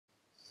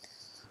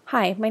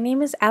Hi, my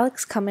name is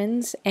Alex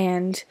Cummins,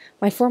 and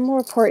my formal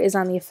report is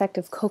on the effect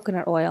of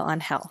coconut oil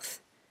on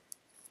health.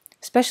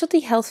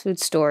 Specialty health food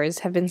stores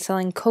have been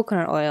selling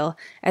coconut oil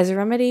as a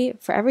remedy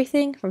for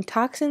everything from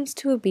toxins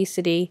to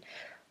obesity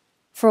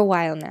for a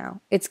while now.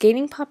 It's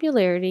gaining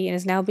popularity and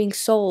is now being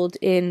sold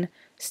in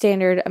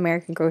standard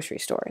American grocery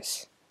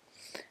stores.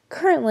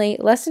 Currently,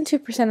 less than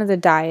 2% of the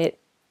diet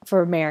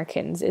for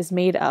Americans is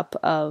made up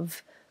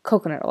of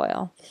coconut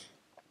oil.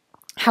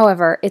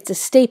 However, it's a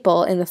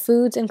staple in the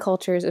foods and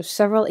cultures of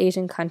several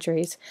Asian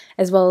countries,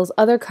 as well as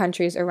other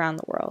countries around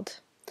the world.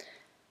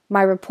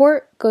 My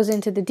report goes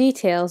into the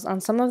details on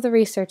some of the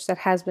research that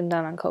has been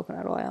done on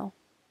coconut oil.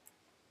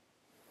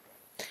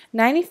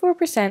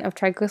 94% of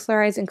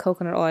triglycerides in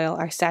coconut oil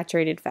are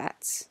saturated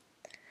fats.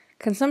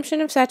 Consumption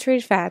of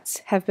saturated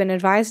fats have been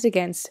advised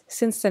against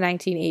since the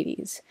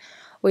 1980s.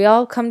 We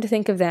all come to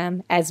think of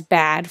them as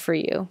bad for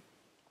you.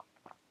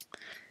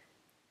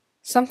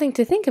 Something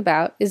to think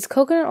about is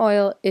coconut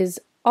oil is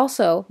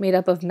also made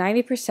up of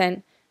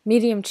 90%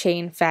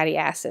 medium-chain fatty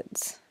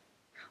acids.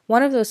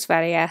 One of those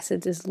fatty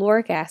acids is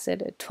lauric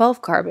acid, a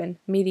 12-carbon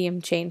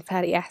medium-chain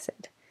fatty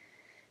acid.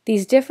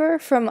 These differ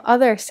from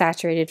other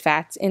saturated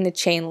fats in the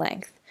chain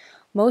length.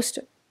 Most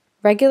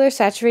regular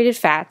saturated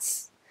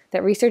fats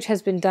that research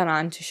has been done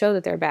on to show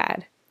that they're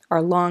bad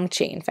are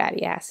long-chain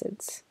fatty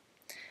acids.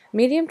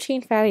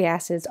 Medium-chain fatty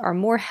acids are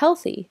more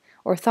healthy,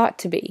 or thought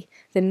to be,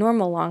 than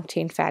normal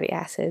long-chain fatty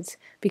acids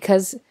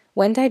because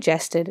when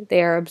digested,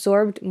 they are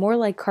absorbed more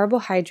like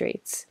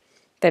carbohydrates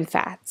than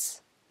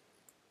fats.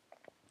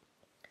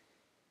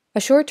 A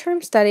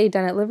short-term study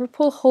done at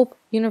Liverpool Hope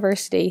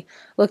University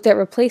looked at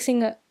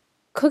replacing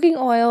cooking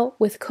oil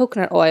with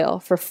coconut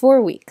oil for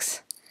 4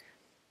 weeks.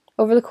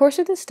 Over the course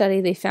of the study,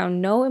 they found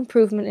no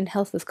improvement in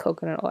health with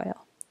coconut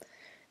oil.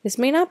 This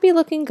may not be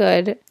looking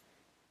good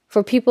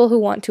for people who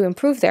want to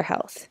improve their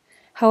health.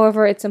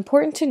 However, it's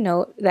important to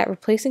note that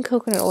replacing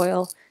coconut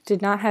oil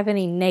did not have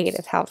any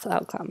negative health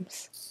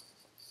outcomes.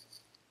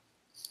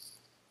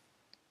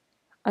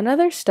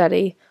 Another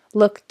study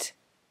looked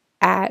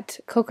at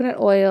coconut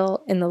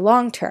oil in the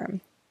long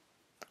term.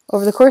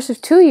 Over the course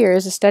of 2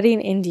 years, a study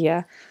in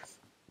India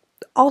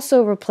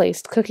also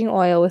replaced cooking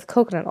oil with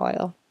coconut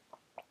oil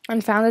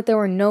and found that there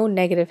were no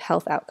negative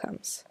health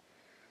outcomes.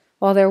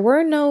 While there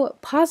were no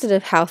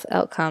positive health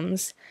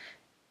outcomes,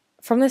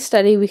 from this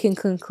study we can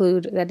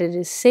conclude that it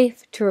is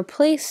safe to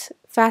replace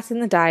fats in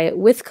the diet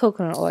with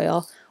coconut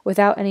oil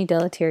without any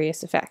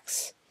deleterious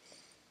effects.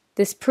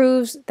 This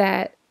proves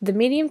that the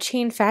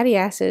medium-chain fatty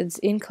acids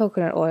in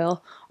coconut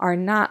oil are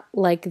not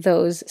like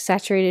those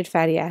saturated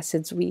fatty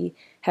acids we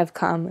have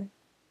come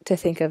to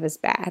think of as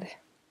bad.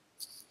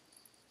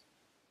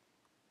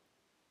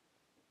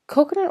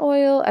 Coconut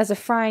oil as a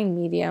frying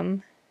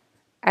medium,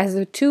 as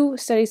the 2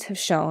 studies have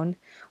shown,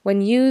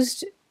 when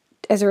used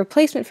as a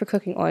replacement for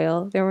cooking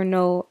oil, there were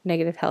no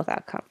negative health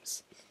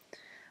outcomes.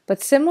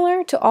 But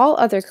similar to all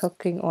other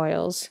cooking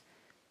oils,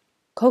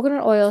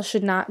 coconut oil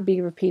should not be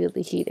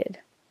repeatedly heated.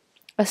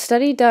 A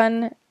study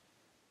done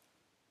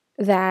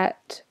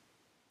that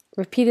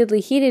repeatedly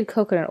heated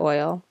coconut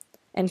oil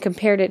and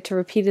compared it to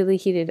repeatedly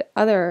heated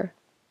other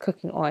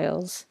cooking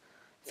oils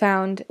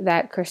found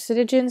that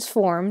carcinogens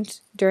formed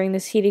during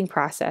this heating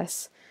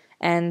process,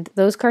 and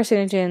those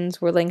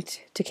carcinogens were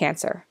linked to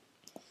cancer.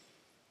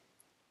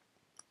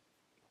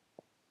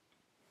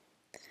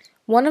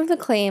 One of the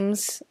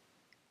claims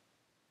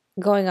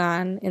going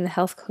on in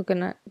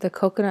the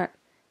coconut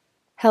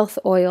health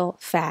oil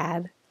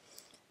fad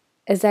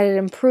is that it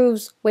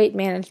improves weight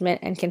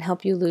management and can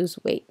help you lose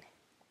weight.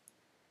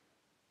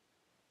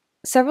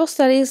 Several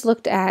studies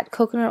looked at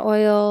coconut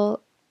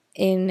oil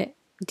in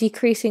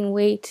decreasing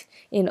weight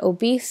in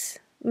obese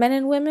men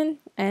and women,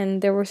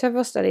 and there were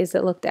several studies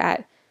that looked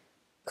at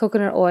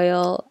coconut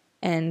oil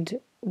and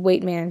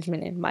weight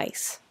management in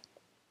mice.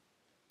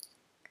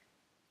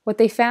 What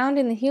they found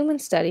in the human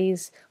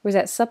studies was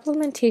that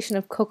supplementation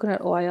of coconut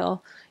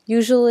oil,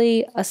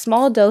 usually a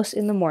small dose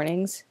in the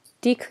mornings,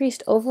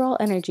 decreased overall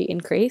energy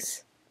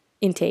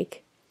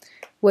intake,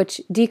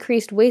 which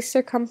decreased waist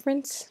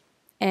circumference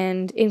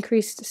and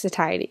increased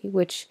satiety,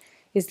 which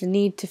is the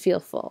need to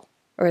feel full,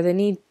 or the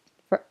need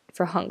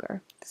for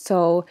hunger.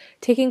 So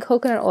taking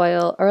coconut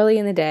oil early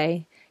in the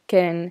day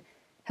can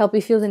help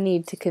you feel the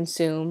need to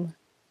consume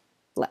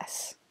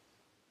less.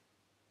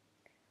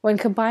 When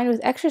combined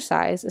with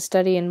exercise, a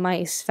study in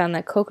mice found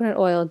that coconut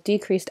oil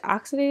decreased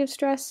oxidative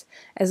stress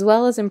as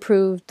well as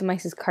improved the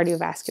mice's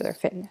cardiovascular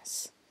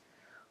fitness.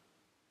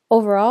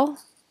 Overall,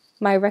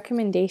 my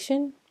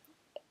recommendation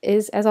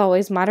is, as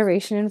always,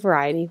 moderation and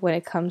variety when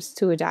it comes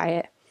to a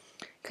diet.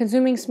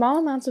 Consuming small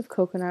amounts of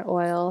coconut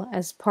oil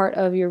as part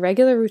of your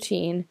regular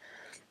routine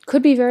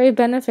could be very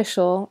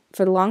beneficial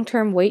for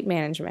long-term weight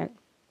management.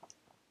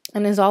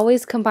 And as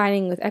always,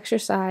 combining with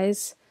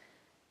exercise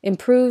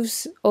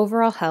improves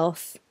overall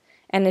health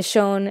and is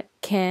shown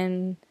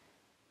can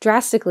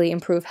drastically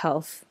improve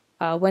health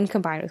when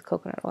combined with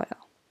coconut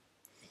oil.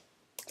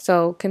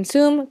 So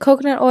consume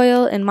coconut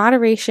oil in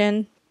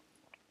moderation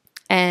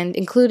and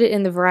include it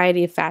in the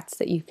variety of fats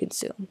that you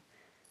consume.